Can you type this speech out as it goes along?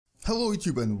Hello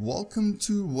YouTube and welcome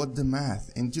to What the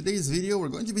Math. In today's video we're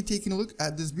going to be taking a look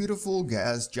at this beautiful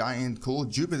gas giant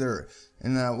called Jupiter.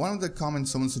 And one of the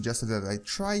comments someone suggested that I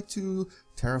try to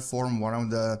terraform one of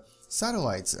the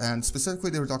satellites, and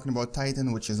specifically they were talking about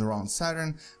Titan, which is around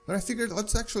Saturn, but I figured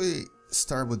let's actually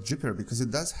start with Jupiter because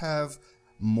it does have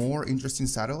more interesting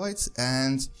satellites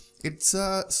and it's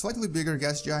a slightly bigger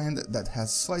gas giant that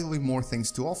has slightly more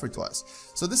things to offer to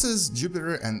us. So this is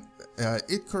Jupiter, and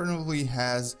it currently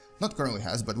has,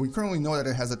 but we currently know that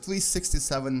it has at least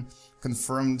 67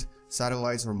 confirmed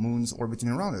satellites or moons orbiting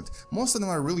around it. Most of them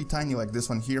are really tiny, like this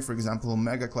one here, for example.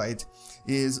 Megaclite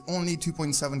is only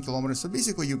 2.7 kilometers, so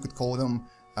basically you could call them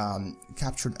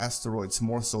captured asteroids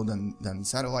more so than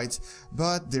satellites,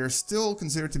 but they're still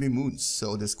considered to be moons.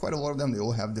 So there's quite a lot of them. They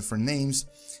all have different names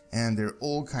and they're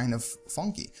all kind of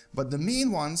funky, but the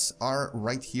main ones are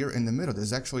right here in the middle.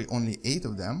 There's actually only 8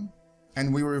 of them,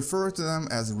 and we refer to them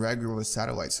as regular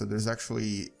satellites. So there's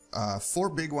actually 4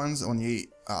 big ones on the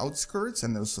outskirts,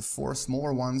 and there's 4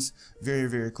 smaller ones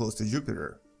very close to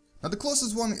Jupiter. Now the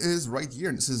closest one is right here,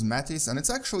 and this is Metis, and it's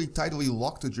actually tidally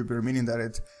locked to Jupiter, meaning that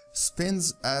it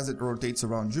spins as it rotates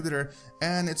around Jupiter,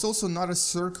 and it's also not a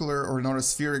circular or not a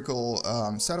spherical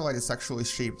satellite. It's actually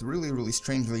shaped really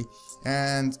strangely,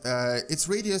 and its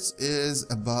radius is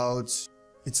about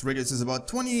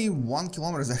 21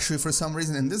 kilometers. Actually, for some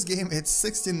reason in this game it's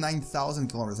 69,000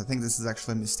 kilometers. I think this is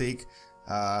actually a mistake.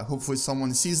 Hopefully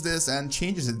someone sees this and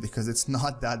changes it because it's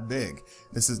not that big.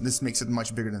 This makes it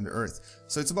much bigger than the Earth.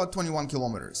 So it's about 21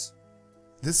 kilometers.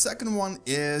 The second one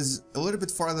is a little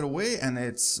bit farther away, and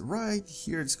it's right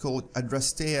here. It's called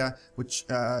Adrastea,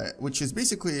 which is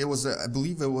basically, I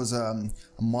believe it was a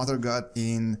mother god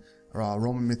in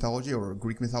Roman mythology or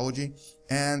Greek mythology,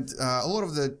 and a lot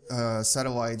of the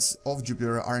satellites of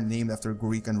Jupiter are named after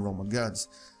Greek and Roman gods.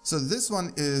 So this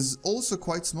one is also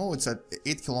quite small. It's at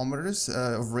 8 kilometers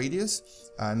of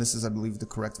radius, and this is, I believe, the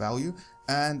correct value.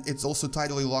 And it's also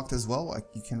tidally locked as well.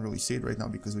 You can't really see it right now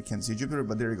because we can't see Jupiter,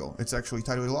 but there you go. It's actually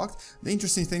tidally locked. The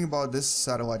interesting thing about this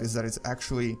satellite is that it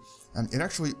actually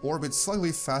orbits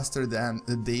slightly faster than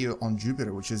the day on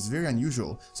Jupiter, which is very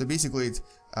unusual. So basically, it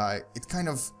kind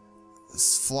of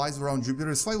flies around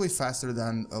Jupiter slightly faster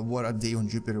than what a day on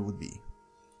Jupiter would be.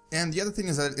 And the other thing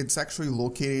is that it's actually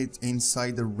located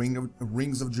inside the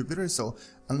rings of Jupiter. So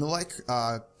unlike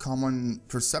common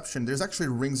perception, there's actually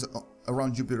rings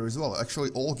around Jupiter as well. Actually,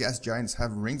 all gas giants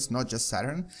have rings, not just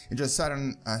Saturn. It just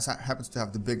Saturn happens to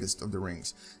have the biggest of the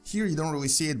rings. Here you don't really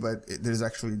see it, but there's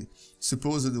actually,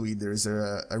 supposedly, there's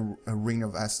a ring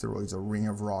of asteroids or ring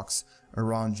of rocks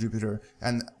around Jupiter.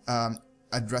 And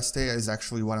Adrastea is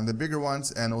actually one of the bigger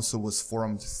ones and also was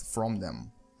formed from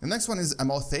them. The next one is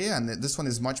Amalthea, and this one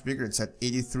is much bigger. It's at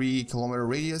 83 kilometer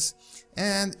radius,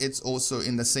 and it's also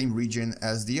in the same region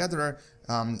as the other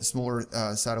smaller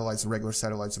satellites, regular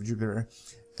satellites of Jupiter.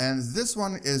 And this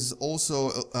one is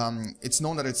also, it's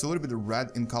known that it's a little bit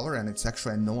red in color, and it's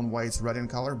actually unknown why it's red in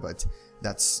color, but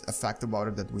that's a fact about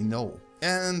it that we know.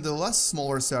 And the last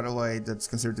smaller satellite that's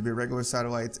considered to be a regular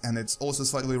satellite, and it's also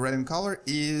slightly red in color,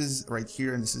 is right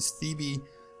here, and this is Thebe.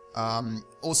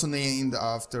 Also named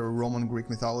after Roman Greek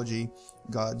mythology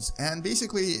gods, and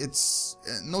basically it's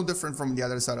no different from the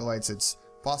other satellites. It's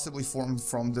possibly formed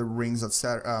from the rings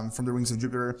of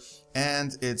Jupiter,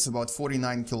 and it's about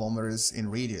 49 kilometers in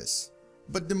radius.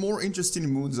 But the more interesting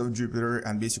moons of Jupiter,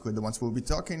 and basically the ones we'll be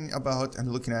talking about and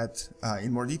looking at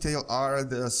in more detail, are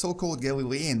the so-called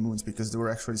Galilean moons, because they were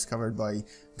actually discovered by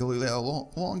Galileo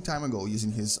a long time ago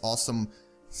using his awesome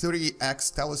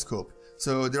 30x telescope.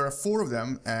 So there are 4 of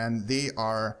them, and they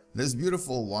are this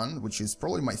beautiful one, which is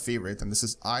probably my favorite, and this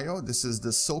is Io. This is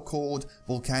the so-called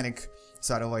volcanic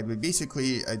satellite, but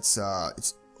basically it's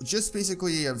just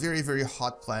basically a very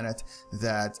hot planet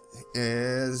that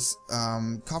is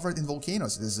covered in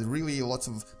volcanoes. There's really lots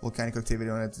of volcanic activity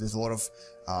on it. There's a lot of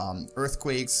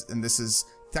earthquakes, and this is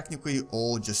technically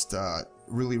all just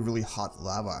really hot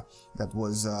lava that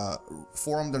was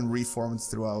formed and reformed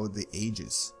throughout the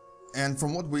ages. And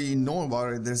from what we know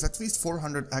about it, there's at least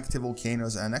 400 active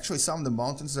volcanoes, and actually some of the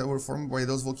mountains that were formed by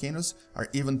those volcanoes are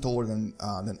even taller than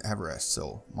Everest.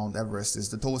 So Mount Everest is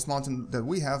the tallest mountain that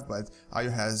we have, but Io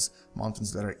has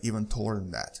mountains that are even taller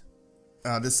than that.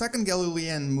 The second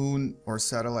Galilean moon or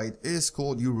satellite is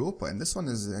called Europa, and this one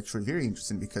is actually very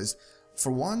interesting because,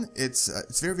 for one, it's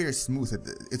very smooth.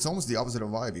 It's almost the opposite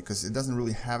of Io because it doesn't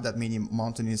really have that many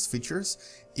mountainous features,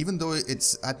 even though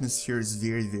its atmosphere is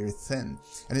very thin.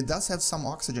 And it does have some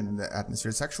oxygen in the atmosphere.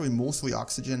 It's actually mostly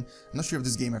oxygen. I'm not sure if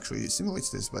this game actually simulates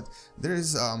this, but there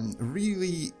is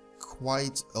really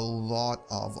quite a lot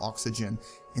of oxygen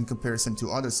in comparison to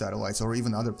other satellites or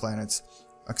even other planets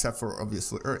except for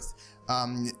obviously Earth.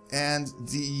 And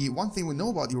the one thing we know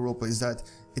about Europa is that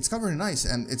it's covered in ice,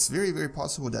 and it's very, very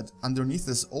possible that underneath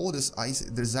all this ice,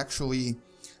 there's actually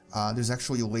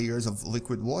layers of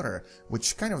liquid water,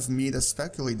 which kind of made us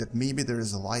speculate that maybe there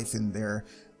is life in there.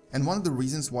 And one of the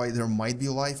reasons why there might be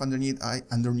life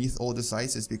underneath all this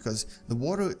ice is because the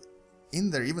water in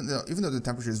there, even though the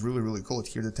temperature is really, really cold,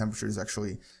 here the temperature is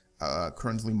actually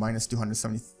currently minus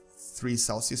 273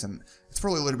 Celsius, and it's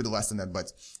probably a little bit less than that,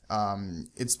 but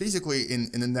it's basically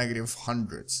in the negative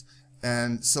hundreds.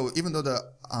 And so even though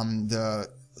the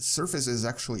surface is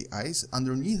actually ice,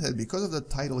 underneath it, because of the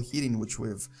tidal heating which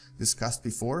we've discussed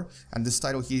before, and this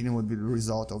tidal heating would be the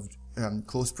result of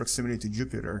close proximity to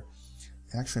Jupiter.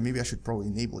 Actually, maybe I should probably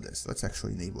enable this. Let's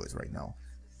actually enable it right now,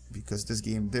 because this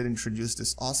game did introduce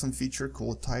this awesome feature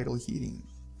called tidal heating,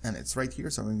 and it's right here,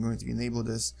 so I'm going to enable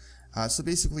this. So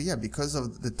basically, yeah, because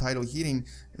of the tidal heating,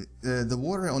 the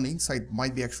water on the inside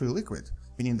might be actually liquid,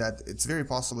 meaning that it's very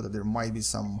possible that there might be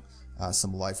some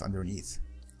life underneath.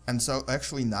 And so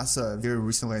actually NASA very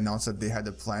recently announced that they had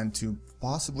a plan to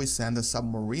possibly send a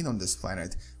submarine on this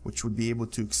planet, which would be able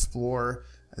to explore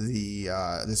the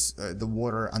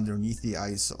water underneath the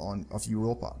ice of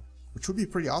Europa, which would be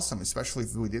pretty awesome, especially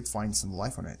if we did find some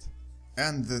life on it.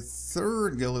 And the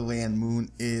third Galilean moon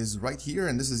is right here,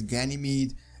 and this is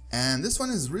Ganymede. And this one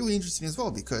is really interesting as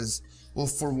well because, well,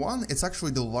 for one, it's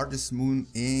actually the largest moon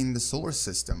in the solar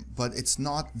system, but it's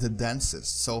not the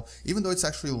densest. So even though it's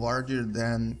actually larger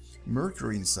than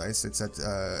Mercury in size,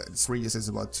 its radius is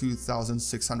about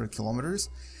 2,600 kilometers,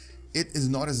 it is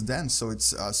not as dense, so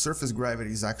its surface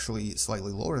gravity is actually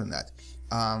slightly lower than that.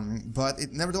 But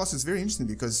nevertheless, it's very interesting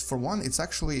because, for one, it's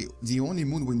actually the only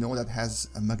moon we know that has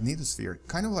a magnetosphere,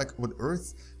 kind of like what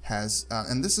Earth has,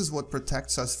 and this is what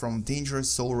protects us from dangerous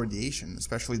solar radiation,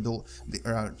 especially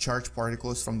the charged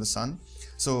particles from the sun.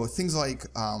 So things like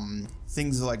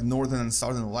northern and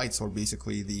southern lights, or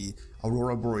basically the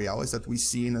aurora borealis that we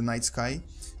see in the night sky,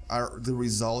 are the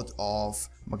result of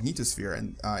magnetosphere,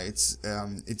 and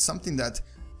it's something that,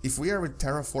 if we are with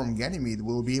Terraform Ganymede,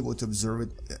 we'll be able to observe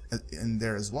it in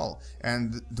there as well.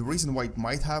 And the reason why it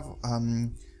might have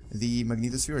the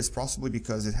magnetosphere is possibly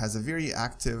because it has a very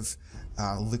active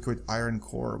liquid iron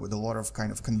core with a lot of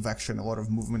kind of convection, a lot of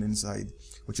movement inside,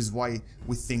 which is why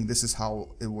we think this is how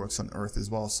it works on Earth as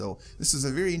well. So this is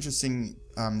a very interesting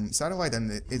satellite,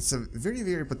 and it's a very,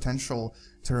 very potential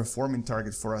terraforming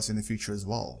target for us in the future as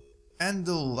well. And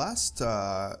the last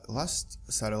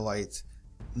satellite,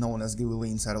 known as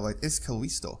Galilean satellite, is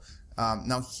Callisto.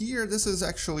 Now here, this is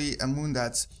actually a moon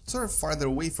that's sort of farther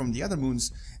away from the other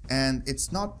moons, and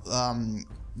it's not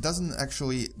doesn't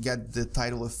actually get the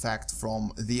tidal effect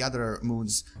from the other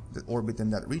moons that orbit in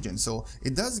that region. So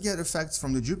it does get effects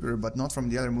from the Jupiter, but not from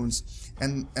the other moons.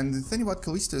 And the thing about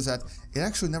Callisto is that it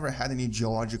actually never had any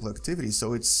geological activity,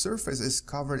 so its surface is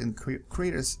covered in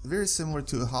craters very similar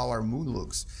to how our moon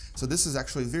looks. So this is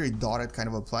actually a very dotted kind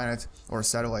of a planet or a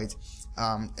satellite.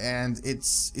 And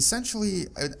it's essentially,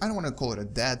 I don't want to call it a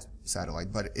dead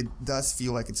satellite, but it does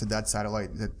feel like it's a dead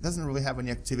satellite that doesn't really have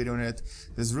any activity on it.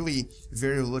 There's really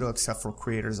very little except for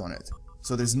craters on it.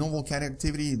 So there's no volcanic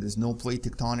activity, there's no plate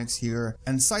tectonics here,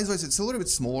 and size-wise it's a little bit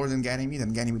smaller than Ganymede,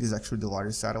 and Ganymede is actually the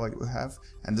largest satellite we have,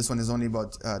 and this one is only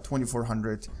about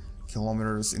 2,400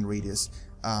 kilometers in radius.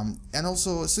 And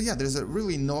also, so yeah, there's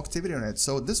really no activity on it,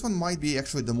 so this one might be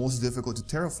actually the most difficult to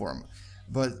terraform.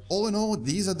 But all in all,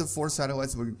 these are the 4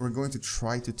 satellites we're going to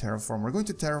try to terraform. We're going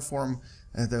to terraform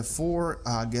the 4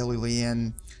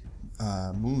 Galilean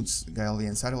moons,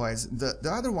 Galilean satellites.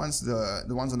 The other ones,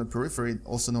 the ones on the periphery,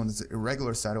 also known as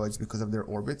irregular satellites because of their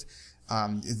orbit,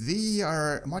 they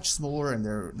are much smaller and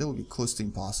they will be close to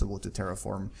impossible to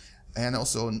terraform. And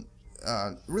also,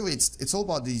 really, it's all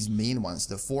about these main ones,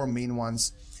 the 4 main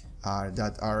ones.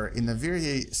 That are in a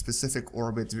very specific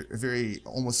orbit, a very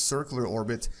almost circular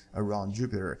orbit around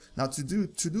Jupiter. Now to do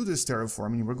this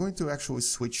terraforming, we're going to actually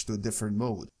switch to a different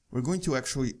mode. We're going to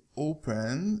actually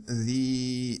open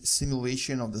the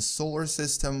simulation of the solar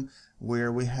system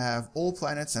where we have all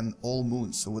planets and all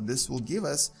moons. So what this will give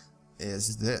us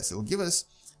is this. It will give us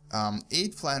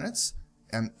 8 planets,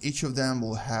 and each of them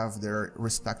will have their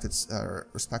respective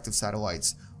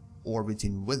satellites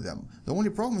orbiting with them. The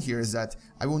only problem here is that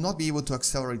I will not be able to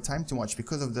accelerate time too much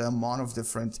because of the amount of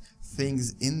different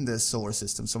things in the solar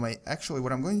system. So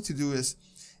what I'm going to do is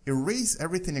erase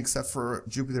everything except for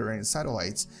Jupiter and its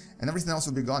satellites, and everything else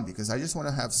will be gone because I just want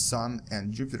to have Sun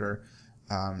and Jupiter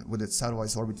with its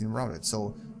satellites orbiting around it.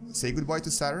 So say goodbye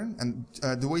to Saturn, and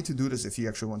the way to do this, if you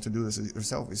actually want to do this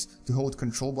yourself, is to hold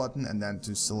Control button and then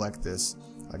to select this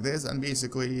like this, and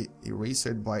basically erase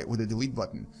it with the delete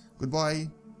button. Goodbye,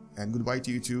 and goodbye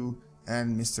to you too,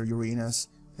 and Mr. Uranus,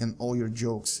 and all your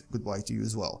jokes, goodbye to you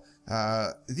as well.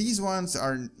 These ones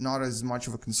are not as much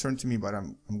of a concern to me, but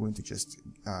I'm going to just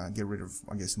get rid of,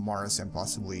 I guess, Mars and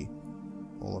possibly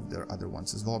all of the other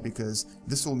ones as well, because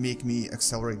this will make me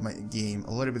accelerate my game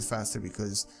a little bit faster,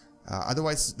 because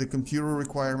otherwise the computer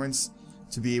requirements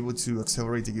to be able to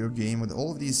accelerate your game with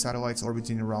all of these satellites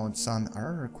orbiting around Sun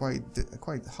are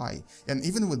quite high. And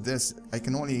even with this, I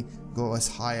can only go as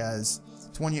high as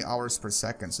 20 hours per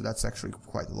second, so that's actually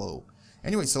quite low.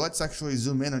 Anyway, so let's actually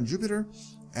zoom in on Jupiter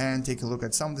and take a look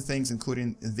at some of the things,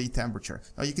 including the temperature.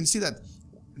 Now you can see that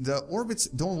the orbits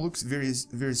don't look very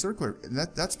circular.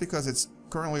 That's because it's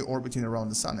currently orbiting around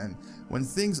the Sun, and when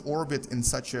things orbit in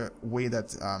such a way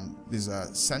that there's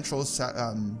a central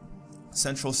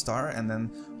star, and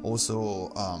then also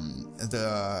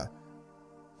the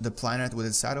planet with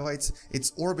its satellites,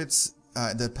 its orbits,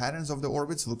 the patterns of the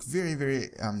orbits look very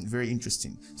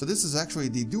interesting. So this is actually,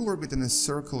 they do orbit in a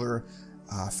circular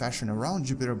fashion around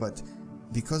Jupiter, but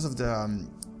because of the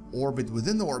orbit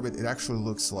within the orbit, it actually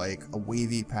looks like a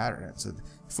wavy pattern. So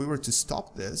if we were to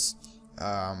stop this,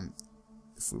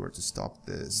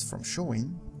 from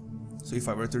showing, so if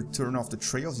I were to turn off the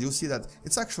trails, you'll see that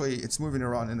it's moving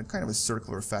around in a kind of a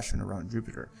circular fashion around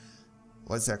Jupiter.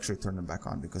 Let's actually turn them back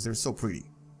on because they're so pretty.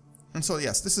 And so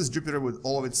yes, this is Jupiter with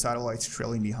all of its satellites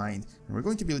trailing behind, and we're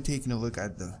going to be taking a look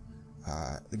at the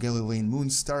Galilean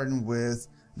moons, starting with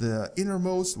the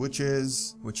innermost, which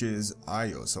is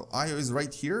Io. So Io is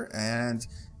right here, and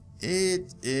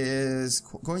it is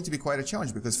going to be quite a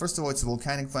challenge because first of all, it's a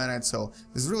volcanic planet, so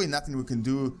there's really nothing we can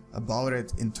do about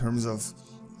it in terms of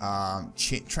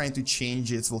trying to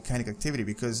change its volcanic activity,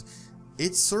 because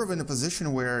it's sort of in a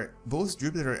position where both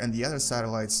Jupiter and the other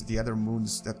satellites, the other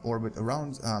moons that orbit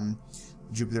around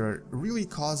Jupiter, really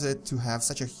cause it to have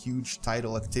such a huge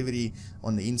tidal activity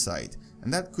on the inside.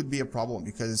 And that could be a problem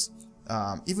because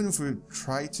even if we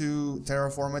try to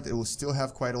terraform it, it will still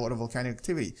have quite a lot of volcanic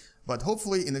activity. But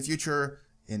hopefully in the future,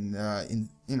 in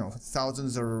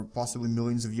thousands or possibly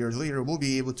millions of years later, we'll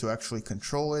be able to actually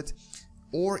control it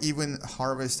or even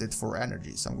harvest it for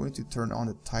energy. So I'm going to turn on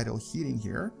the tidal heating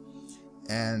here,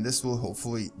 and this will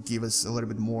hopefully give us a little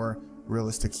bit more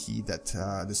realistic heat that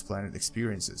this planet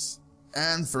experiences.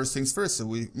 And first things first, so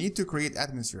we need to create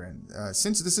atmosphere, and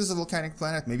since this is a volcanic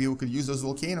planet, maybe we could use those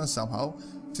volcanoes somehow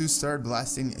to start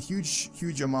blasting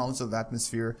huge amounts of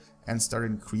atmosphere and start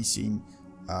increasing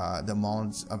the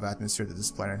amount of atmosphere that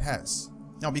this planet has.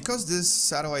 Now, because this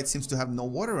satellite seems to have no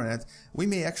water in it, we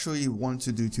may actually want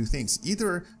to do two things.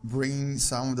 Either bring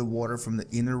some of the water from the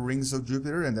inner rings of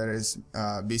Jupiter, and that is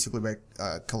basically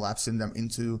by collapsing them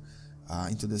into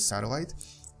this satellite,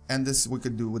 and this we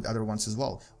could do with other ones as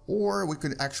well. Or we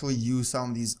could actually use some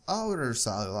of these outer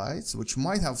satellites, which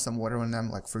might have some water in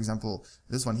them, like for example,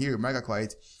 this one here,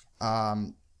 Megaclite.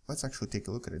 Let's actually take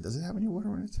a look at it. Does it have any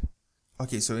water in it?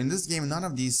 Okay, so in this game, none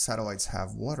of these satellites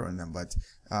have water in them, but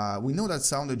we know that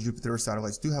some of the Jupiter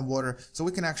satellites do have water, so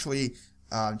we can actually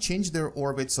change their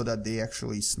orbit so that they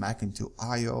actually smack into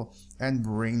Io and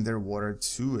bring their water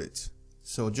to it.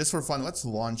 So just for fun, let's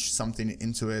launch something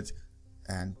into it,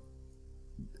 and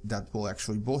that will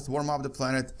actually both warm up the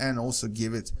planet and also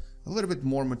give it a little bit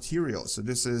more material. So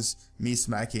this is me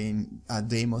smacking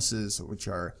Deimoses, which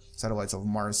are satellites of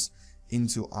Mars,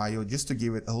 into Io just to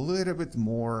give it a little bit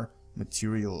more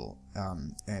material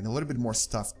and a little bit more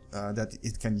stuff that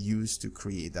it can use to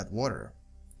create that water.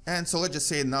 And so let's just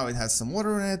say now it has some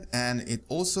water in it, and it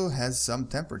also has some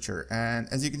temperature, and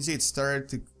as you can see, it started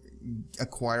to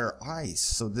acquire ice.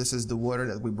 So this is the water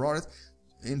that we brought it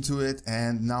into it,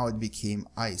 and now it became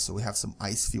ice. So we have some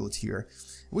ice field here.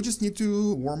 We just need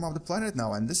to warm up the planet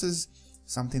now, and this is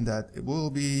something that it will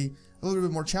be a little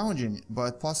bit more challenging,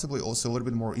 but possibly also a little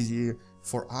bit more easier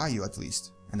for Io at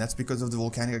least. And that's because of the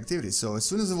volcanic activity. So as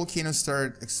soon as the volcanoes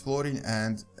start exploding,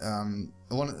 and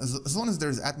as long as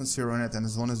there's atmosphere in it, and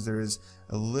as long as there is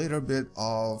a little bit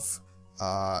of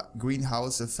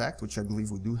greenhouse effect, which I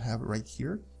believe we do have right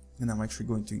here, and I'm actually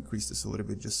going to increase this a little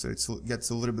bit just so it gets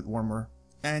a little bit warmer.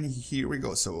 And here we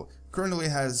go. So currently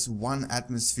it has 1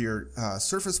 atmosphere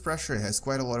surface pressure. It has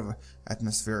quite a lot of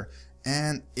atmosphere,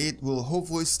 and it will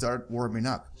hopefully start warming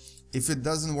up. If it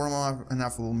doesn't warm up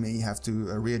enough, we may have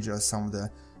to readjust some of the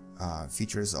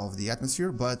features of the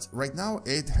atmosphere, but right now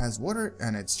it has water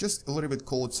and it's just a little bit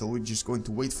cold, so we're just going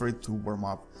to wait for it to warm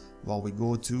up while we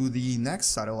go to the next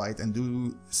satellite and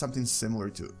do something similar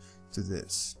to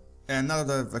this. And now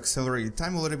that I've accelerated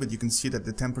time a little bit, you can see that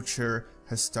the temperature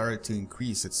has started to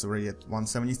increase. It's already at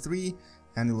 173,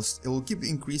 and it will keep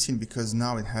increasing because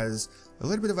now it has a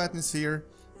little bit of atmosphere,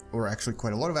 or actually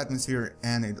quite a lot of atmosphere,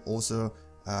 and it also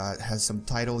has some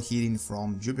tidal heating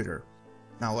from Jupiter.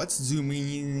 Now let's zoom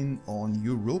in on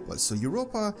Europa. So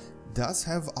Europa does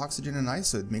have oxygen and ice,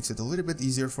 so it makes it a little bit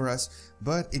easier for us,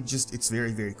 but it's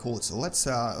very cold. So let's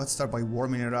start by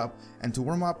warming it up, and to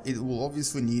warm up it will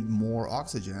obviously need more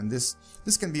oxygen, and this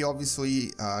can be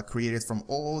obviously created from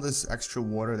all this extra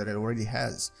water that it already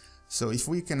has. So if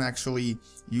we can actually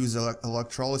use an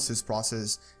electrolysis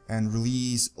process and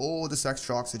release all this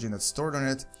extra oxygen that's stored on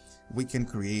it, we can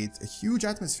create a huge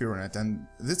atmosphere on it, and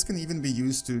this can even be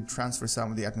used to transfer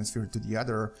some of the atmosphere to the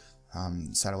other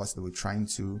satellites that we're trying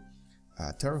to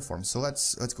terraform. So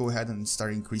let's go ahead and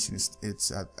start increasing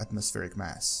its atmospheric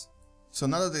mass. So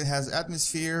now that it has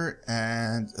atmosphere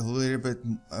and a little bit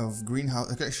of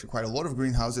greenhouse, actually quite a lot of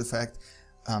greenhouse effect,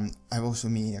 I also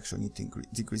may actually need to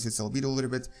decrease its albedo a little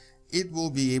bit. It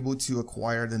will be able to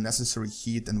acquire the necessary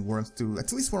heat and warmth to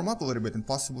at least warm up a little bit and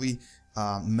possibly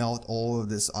melt all of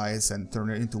this ice and turn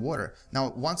it into water.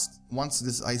 Now, once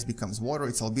this ice becomes water,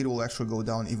 its albedo will actually go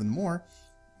down even more,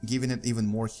 giving it even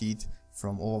more heat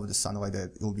from all of the sunlight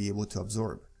that it will be able to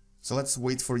absorb. So let's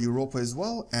wait for Europa as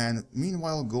well, and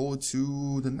meanwhile go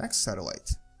to the next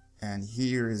satellite. And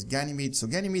here is Ganymede. So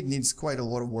Ganymede needs quite a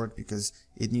lot of work because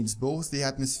it needs both the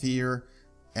atmosphere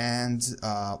and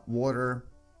water.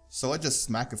 So let's just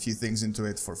smack a few things into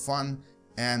it for fun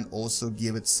and also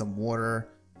give it some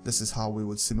water. This is how we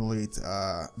would simulate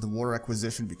the water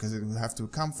acquisition, because it would have to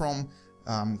come from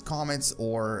comets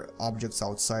or objects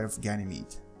outside of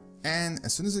Ganymede. And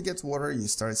as soon as it gets water, you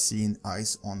start seeing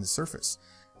ice on the surface.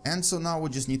 And so now we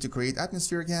just need to create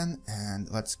atmosphere again, and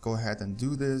let's go ahead and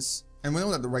do this. And we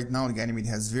know that right now Ganymede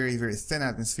has very thin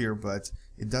atmosphere, but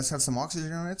it does have some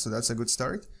oxygen on it, so that's a good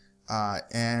start.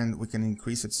 And we can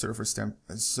increase its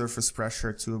surface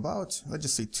pressure to about, let's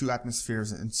just say, 2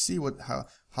 atmospheres and see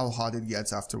how hot it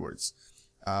gets afterwards.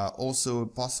 Also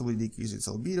possibly decrease its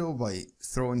albedo by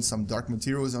throwing some dark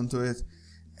materials onto it,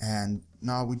 and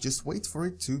now we just wait for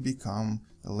it to become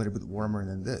a little bit warmer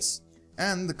than this.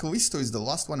 And the Callisto is the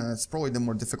last one, and it's probably the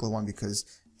more difficult one because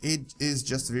it is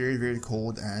just very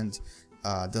cold and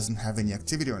doesn't have any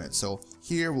activity on it. So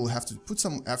here we'll have to put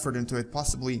some effort into it,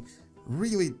 possibly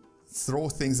really throw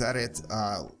things at it,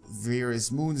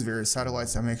 various moons, various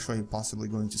satellites. I'm actually possibly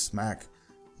going to smack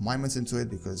Mimas into it,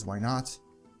 because why not?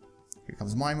 Here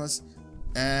comes Mimas,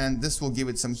 and this will give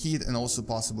it some heat and also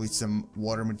possibly some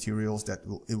water materials that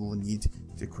it will need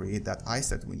to create that ice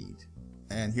that we need.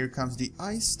 And here comes the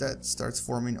ice that starts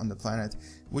forming on the planet.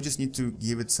 We just need to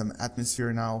give it some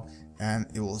atmosphere now, and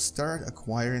it will start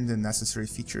acquiring the necessary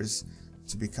features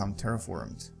to become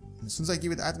terraformed. As soon as I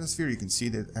give it atmosphere, you can see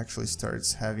that it actually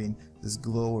starts having this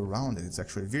glow around it. It's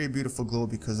actually a very beautiful glow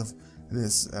because of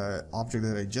this object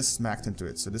that I just smacked into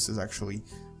it. So this is actually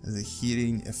the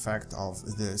heating effect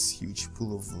of this huge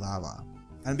pool of lava.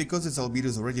 And because its albedo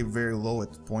is already very low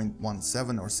at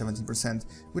 0.17 or 17%,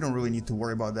 we don't really need to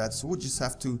worry about that. So we'll just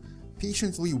have to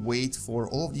patiently wait for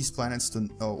all of these planets to,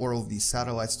 or all of these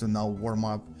satellites to now warm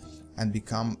up and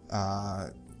become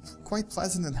quite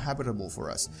pleasant and habitable for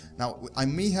us. Now, I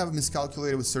may have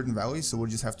miscalculated with certain values, so we'll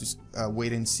just have to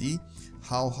wait and see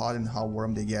how hot and how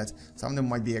warm they get. Some of them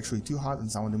might be actually too hot,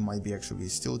 and some of them might be actually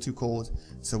still too cold.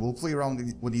 So we'll play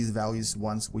around with these values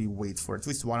once we wait for at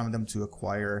least one of them to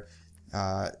acquire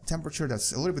temperature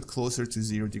that's a little bit closer to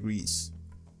 0 degrees.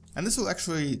 And this will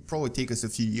actually probably take us a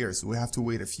few years. We have to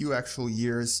wait a few actual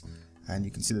years, and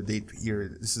you can see the date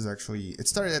here. This is actually, it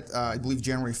started at I believe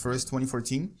January 1st,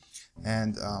 2014,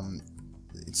 and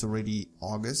it's already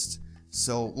August.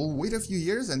 So we'll wait a few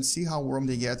years and see how warm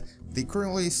they get. They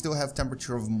currently still have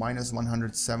temperature of minus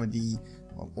 170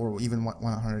 or even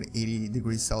 180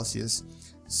 degrees Celsius.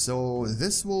 So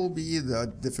this will be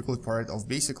the difficult part of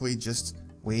basically just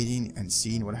waiting and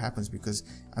seeing what happens, because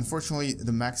unfortunately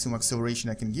the maximum acceleration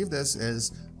I can give this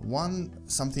is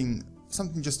something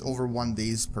just over 1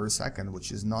 days per second,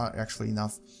 which is not actually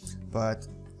enough, but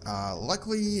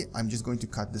luckily I'm just going to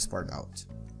cut this part out.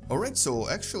 Alright, so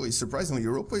actually surprisingly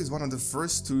Europa is one of the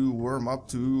first to warm up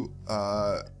to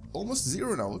almost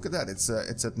 0 now. Look at that, it's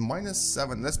at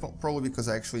 -7. That's probably because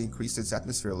I actually increased its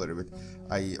atmosphere a little bit.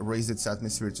 I raised its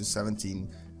atmosphere to 17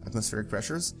 atmospheric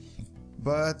pressures.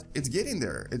 But it's getting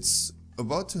there. It's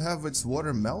about to have its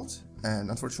water melt, and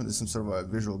unfortunately there's some sort of a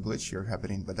visual glitch here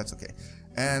happening, but that's okay.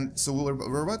 And so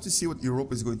we're about to see what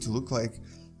Europa is going to look like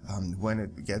when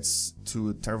it gets to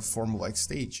a terraform-like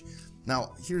stage.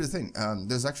 Now, here's the thing.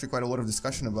 There's actually quite a lot of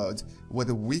discussion about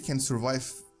whether we can survive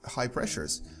high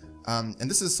pressures. And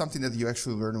this is something that you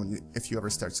actually learn if you ever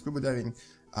start scuba diving.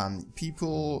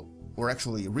 People, or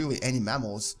actually really any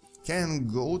mammals, can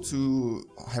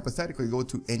hypothetically go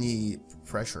to any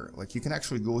pressure. Like, you can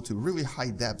actually go to really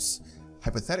high depths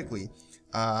hypothetically,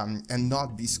 and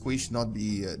not be squished, not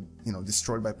be you know,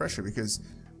 destroyed by pressure. Because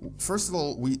first of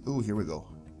all, here we go,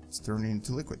 it's turning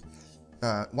into liquid.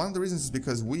 One of the reasons is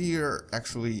because we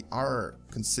are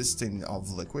consisting of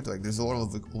liquid, like there's a lot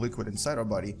of liquid inside our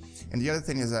body. And the other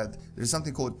thing is that there's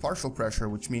something called partial pressure,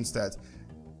 which means that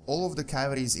all of the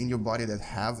cavities in your body that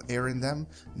have air in them,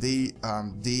 they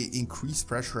increase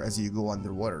pressure as you go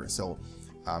underwater. So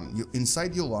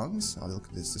inside your lungs, oh, look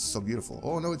at this is so beautiful.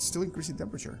 Oh no, it's still increasing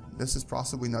temperature. This is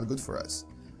possibly not good for us.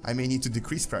 I may need to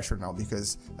decrease pressure now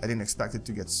because I didn't expect it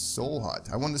to get so hot.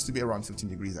 I want this to be around 15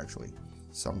 degrees actually.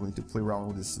 So I'm going to play around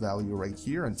with this value right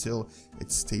here until it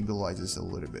stabilizes a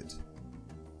little bit.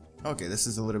 Okay, this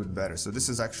is a little bit better. So this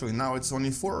is actually, now it's only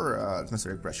 4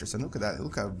 atmospheric pressures. And look at that,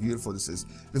 look how beautiful this is.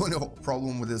 The only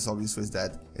problem with this obviously is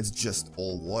that it's just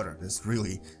all water.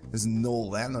 There's no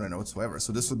land on it whatsoever.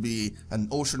 So this would be an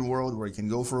ocean world where you can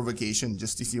go for a vacation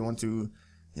just if you want to,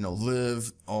 you know,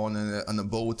 live on a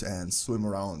boat and swim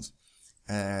around.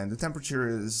 And the temperature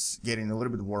is getting a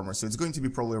little bit warmer, so it's going to be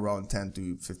probably around 10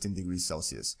 to 15 degrees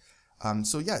Celsius.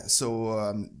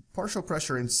 Partial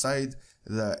pressure inside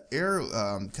the air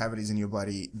cavities in your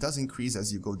body does increase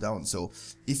as you go down. So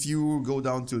if you go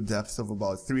down to a depth of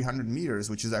about 300 meters,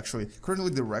 which is actually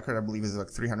currently the record, I believe, is like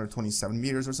 327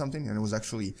 meters or something, and it was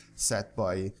actually set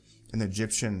by an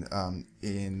Egyptian I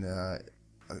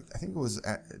think it was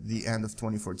at the end of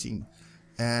 2014.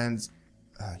 And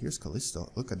here's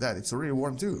Callisto. Look at that. It's already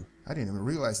warm too. I didn't even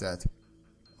realize that.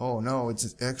 Oh no,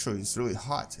 it's really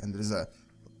hot. And there's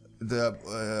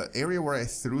the area where I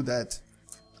threw that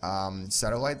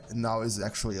satellite now is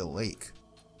actually a lake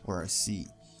or a sea.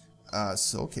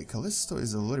 Okay, Callisto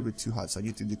is a little bit too hot, so I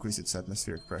need to decrease its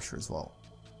atmospheric pressure as well.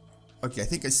 Okay, I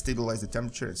think I stabilized the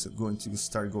temperature. It's going to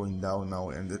start going down now,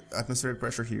 and the atmospheric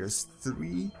pressure here is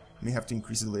 3. May have to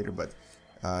increase it later, but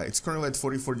it's currently at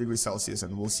 44 degrees Celsius,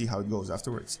 and we'll see how it goes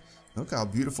afterwards. Look how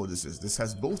beautiful this is. This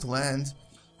has both land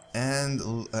and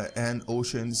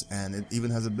oceans, and it even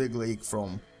has a big lake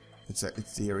from, it's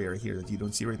the area right here that you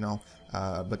don't see right now,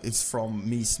 but it's from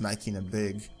me smacking a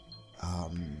big,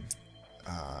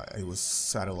 it was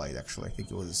satellite actually. I think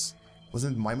it was,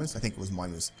 wasn't it Mimas? I think it was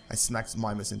Mimas. I smacked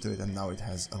Mimas into it, and now it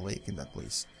has a lake in that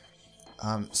place.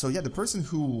 So yeah, the person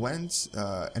who went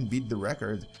and beat the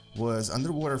record was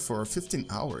underwater for 15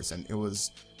 hours, and it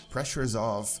was pressures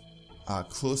of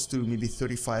close to maybe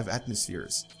 35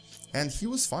 atmospheres. And he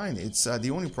was fine. It's the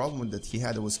only problem that he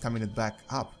had was coming back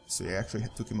up. So it actually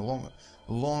took him a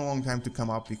long time to come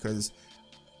up, because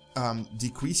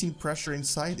decreasing pressure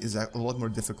inside is a lot more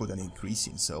difficult than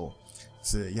increasing. So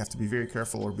you have to be very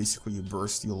careful, or basically you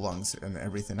burst your lungs and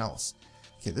everything else.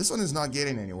 Okay, this one is not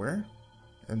getting anywhere.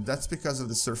 And that's because of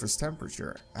the surface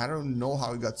temperature. I don't know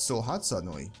how it got so hot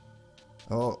suddenly.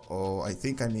 Oh, I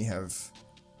think I may have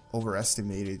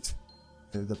overestimated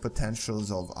the potentials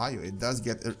of Io. It does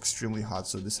get extremely hot,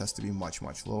 so this has to be much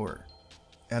lower.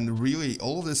 And really,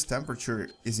 all of this temperature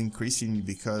is increasing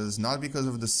because, not because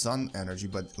of the sun energy,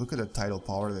 but look at the tidal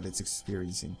power that it's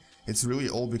experiencing. It's really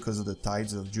all because of the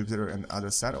tides of Jupiter and other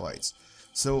satellites.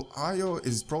 So Io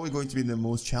is probably going to be the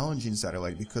most challenging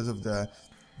satellite because of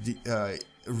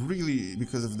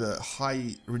because of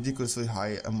the ridiculously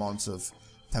high amounts of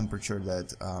temperature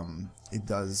that it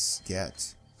does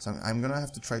get. So I'm gonna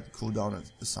have to try to cool down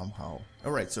it somehow.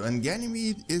 Alright, so and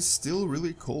Ganymede is still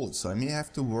really cold, so I may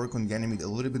have to work on Ganymede a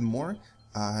little bit more,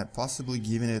 possibly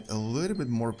giving it a little bit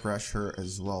more pressure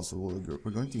as well. So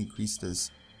we're going to increase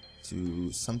this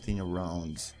to something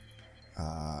around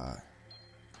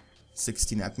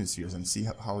 16 atmospheres and see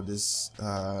how this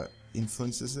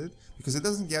influences it, because it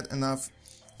doesn't get enough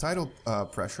tidal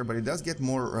pressure, but it does get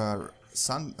more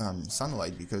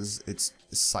sunlight because its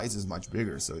size is much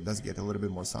bigger, so it does get a little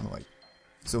bit more sunlight.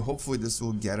 So hopefully this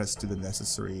will get us to the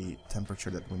necessary temperature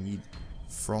that we need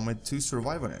from it to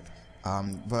survive on it.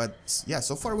 But yeah,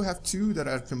 so far we have 2 that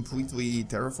are completely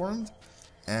terraformed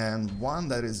and 1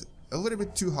 that is a little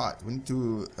bit too hot. We need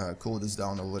to cool this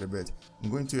down a little bit.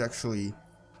 I'm going to actually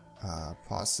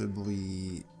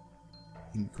possibly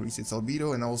increase its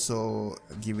albedo and also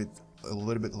give it a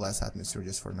little bit less atmosphere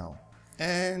just for now.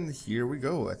 And here we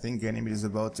go. I think Ganymede is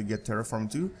about to get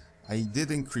terraformed too. I did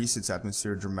increase its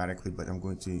atmosphere dramatically, but I'm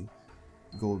going to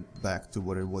go back to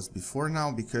what it was before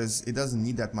now because it doesn't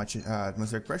need that much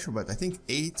atmospheric pressure, but I think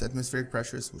 8 atmospheric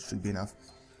pressures, which should be enough.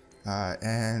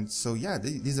 And so yeah,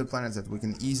 these are planets that we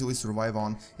can easily survive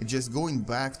on. It's just going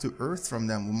back to Earth from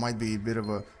them might be a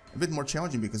bit more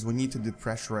challenging because we need to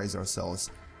depressurize ourselves.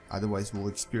 Otherwise, we'll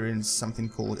experience something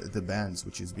called the bands,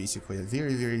 which is basically a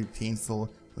very painful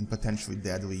and potentially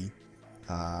deadly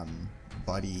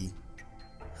body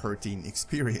hurting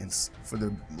experience, for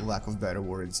the lack of better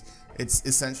words. It's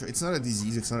essentially, it's not a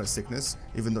disease, it's not a sickness,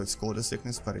 even though it's called a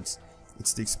sickness, but it's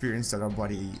the experience that our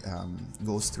body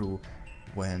goes through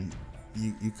when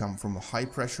you come from a high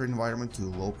pressure environment to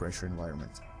a low pressure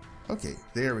environment. Okay,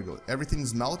 there we go.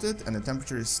 Everything's melted and the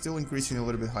temperature is still increasing a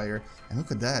little bit higher. And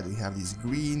look at that, we have these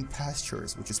green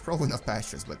pastures, which is probably not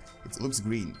pastures, but it looks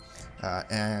green.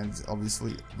 And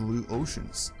obviously blue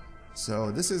oceans.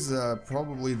 So this is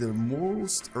probably the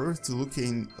most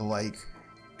Earth-looking like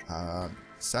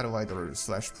satellite or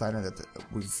slash planet that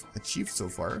we've achieved so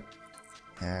far.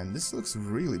 And this looks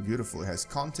really beautiful. It has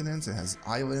continents, it has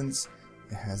islands,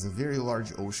 it has a very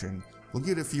large ocean. We'll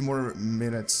give it a few more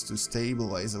minutes to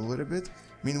stabilize a little bit.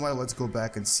 Meanwhile, let's go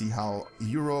back and see how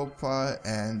Europa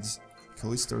and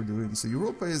Callisto are doing. So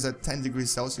Europa is at 10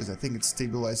 degrees Celsius. I think it's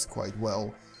stabilized quite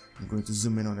well. I'm going to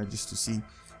zoom in on it just to see.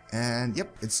 And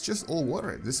yep, it's just all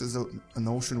water. This is an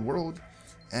ocean world.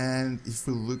 And if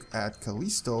we look at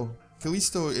Callisto,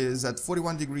 Callisto is at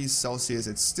 41 degrees Celsius.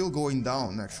 It's still going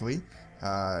down actually,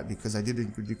 because I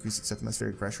did decrease its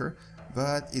atmospheric pressure.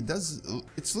 But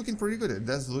it's looking pretty good. It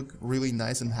does look really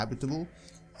nice and habitable,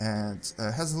 and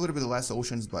has a little bit less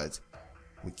oceans, but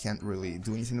we can't really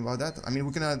do anything about that. I mean,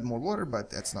 we can add more water, but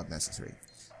that's not necessary.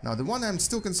 Now, the one I'm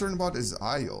still concerned about is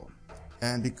Io,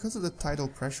 and because of the tidal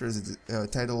pressures,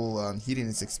 tidal heating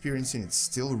it's experiencing, it's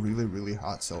still really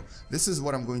hot. So this is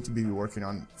what I'm going to be working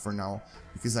on for now,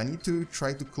 because I need to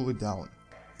try to cool it down.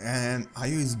 And Io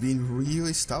is being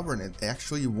really stubborn. It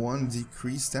actually won't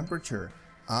decrease temperature.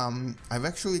 I've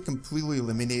actually completely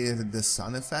eliminated the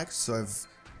sun effect, so I've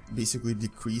basically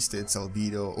decreased its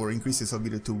albedo, or increased its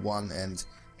albedo to 1, and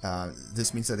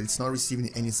this means that it's not receiving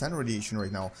any sun radiation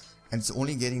right now, and it's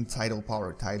only getting tidal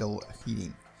power, tidal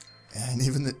heating. And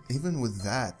even with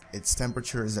that, its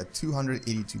temperature is at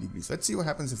 282 degrees. Let's see what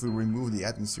happens if we remove the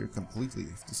atmosphere completely,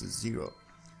 if this is 0.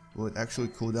 Will it actually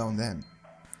cool down then?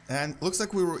 And looks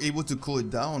like we were able to cool it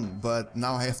down, but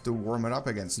now I have to warm it up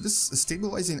again. So this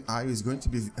stabilizing Io is going to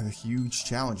be a huge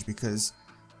challenge, because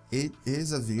it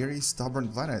is a very stubborn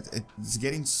planet. It's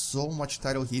getting so much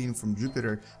tidal heating from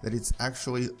Jupiter that it's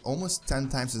actually almost 10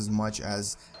 times as much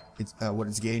as what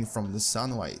it's getting from the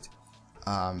sunlight.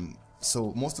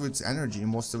 So most of its energy,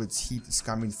 most of its heat is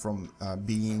coming from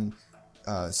being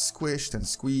squished and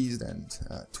squeezed and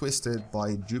twisted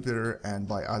by Jupiter and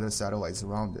by other satellites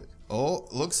around it. Oh,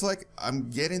 looks like I'm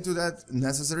getting to that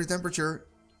necessary temperature.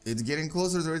 It's getting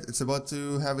closer to it. It's about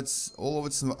to have all of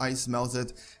its ice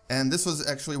melted. And this was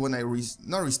actually when I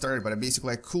not restarted, but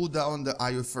I cooled down the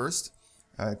Io first.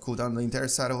 Cooled down the entire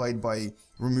satellite by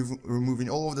removing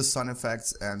all of the sun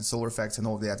effects and solar effects and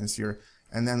all of the atmosphere.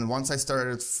 And then once I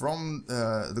started from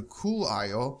the cool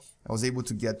Io, I was able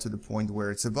to get to the point where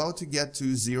it's about to get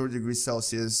to 0 degrees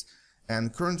Celsius.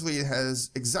 And currently it has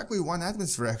exactly 1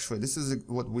 atmosphere actually. This is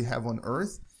what we have on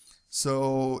Earth.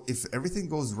 So if everything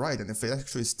goes right, and if it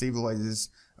actually stabilizes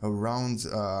around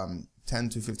 10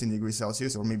 to 15 degrees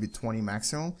Celsius, or maybe 20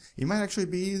 maximum, it might actually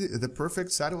be the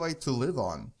perfect satellite to live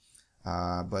on.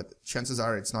 But chances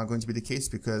are it's not going to be the case,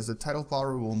 because the tidal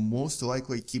power will most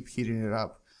likely keep heating it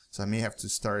up. So I may have to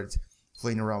start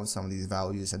playing around with some of these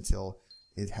values until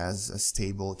it has a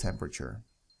stable temperature.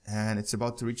 And it's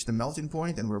about to reach the melting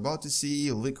point, and we're about to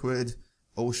see liquid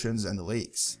oceans and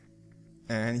lakes.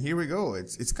 And here we go.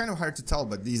 It's kind of hard to tell,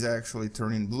 but these are actually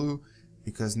turning blue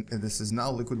because this is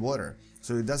now liquid water.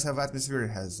 So it does have atmosphere,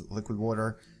 it has liquid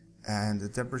water, and the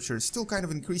temperature is still kind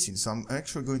of increasing. So I'm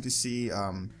actually going to see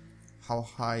how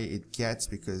high it gets,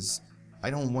 because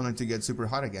I don't want it to get super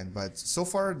hot again. But so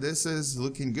far this is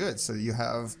looking good. So you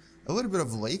have a little bit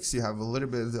of lakes, you have a little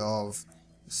bit of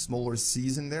smaller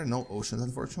seas in there, no oceans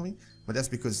unfortunately, but that's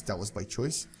because that was by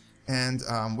choice. And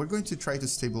we're going to try to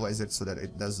stabilize it so that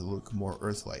it does look more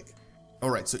Earth-like.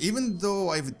 Alright, so even though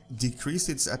I've decreased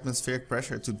its atmospheric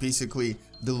pressure to basically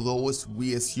the lowest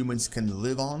we as humans can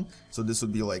live on, so this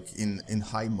would be like in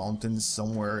high mountains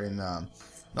somewhere in,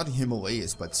 not in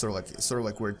Himalayas, but sort of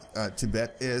like where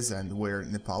Tibet is and where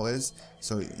Nepal is,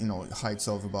 so you know, heights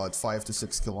of about 5 to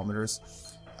 6 kilometers.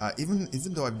 Even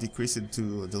though I've decreased it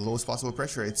to the lowest possible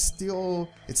pressure, its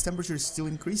temperature is still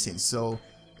increasing. So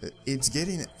it's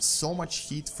getting so much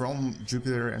heat from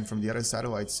Jupiter and from the other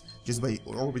satellites just by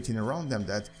orbiting around them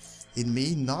that it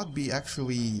may not be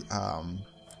actually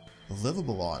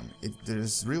livable on.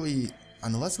 There's really,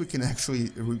 unless we can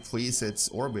actually replace its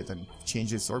orbit and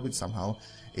change its orbit somehow,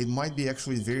 it might be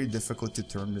actually very difficult to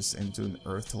turn this into an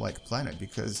Earth-like planet,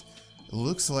 because it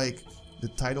looks like the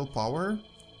tidal power,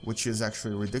 which is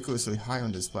actually ridiculously high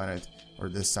on this planet or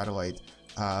this satellite,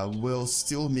 will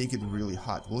still make it really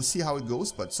hot. We'll see how it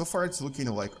goes, but so far it's looking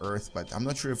like Earth, but I'm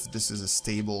not sure if this is a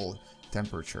stable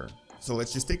temperature. So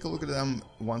let's just take a look at them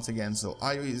once again. So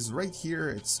Io is right here.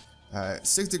 It's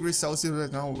 6 degrees Celsius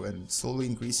right now and slowly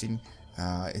increasing.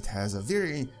 It has a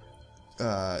very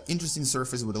interesting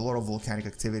surface with a lot of volcanic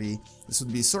activity. This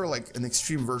would be sort of like an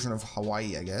extreme version of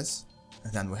Hawaii, I guess.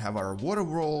 And then we have our water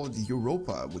world,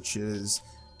 Europa, which is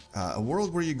a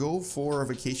world where you go for a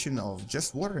vacation of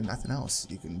just water and nothing else.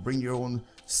 You can bring your own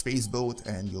space boat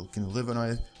and you can live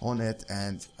on it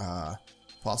and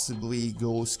possibly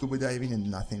go scuba diving and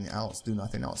nothing else, do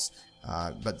nothing else.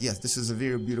 But yes, this is a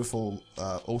very beautiful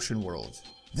ocean world.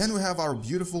 Then we have our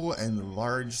beautiful and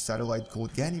large satellite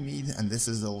called Ganymede, and this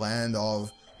is the land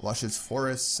of luscious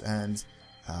forests and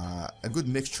a good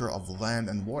mixture of land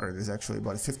and water. There's actually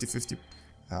about a 50-50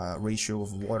 ratio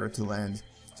of water to land.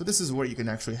 So this is where you can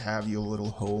actually have your little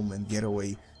home and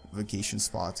getaway vacation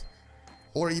spot,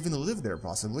 or even live there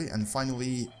possibly. And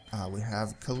finally, we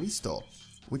have Callisto,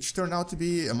 which turned out to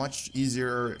be a much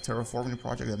easier terraforming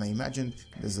project than I imagined.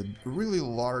 There's a really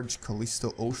large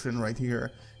Callisto ocean right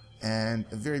here, and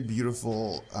a very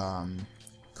beautiful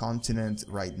continent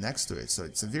right next to it. So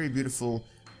it's a very beautiful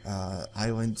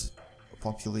island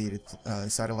populated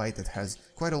satellite that has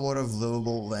quite a lot of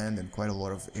livable land and quite a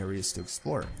lot of areas to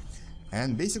explore.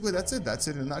 And basically that's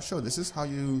it in a nutshell. This is how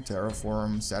you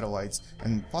terraform satellites,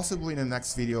 and possibly in the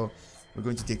next video we're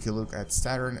going to take a look at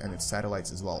Saturn and its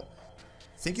satellites as well.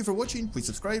 Thank you for watching, please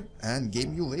subscribe, and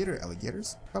game you later,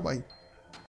 alligators. Bye bye.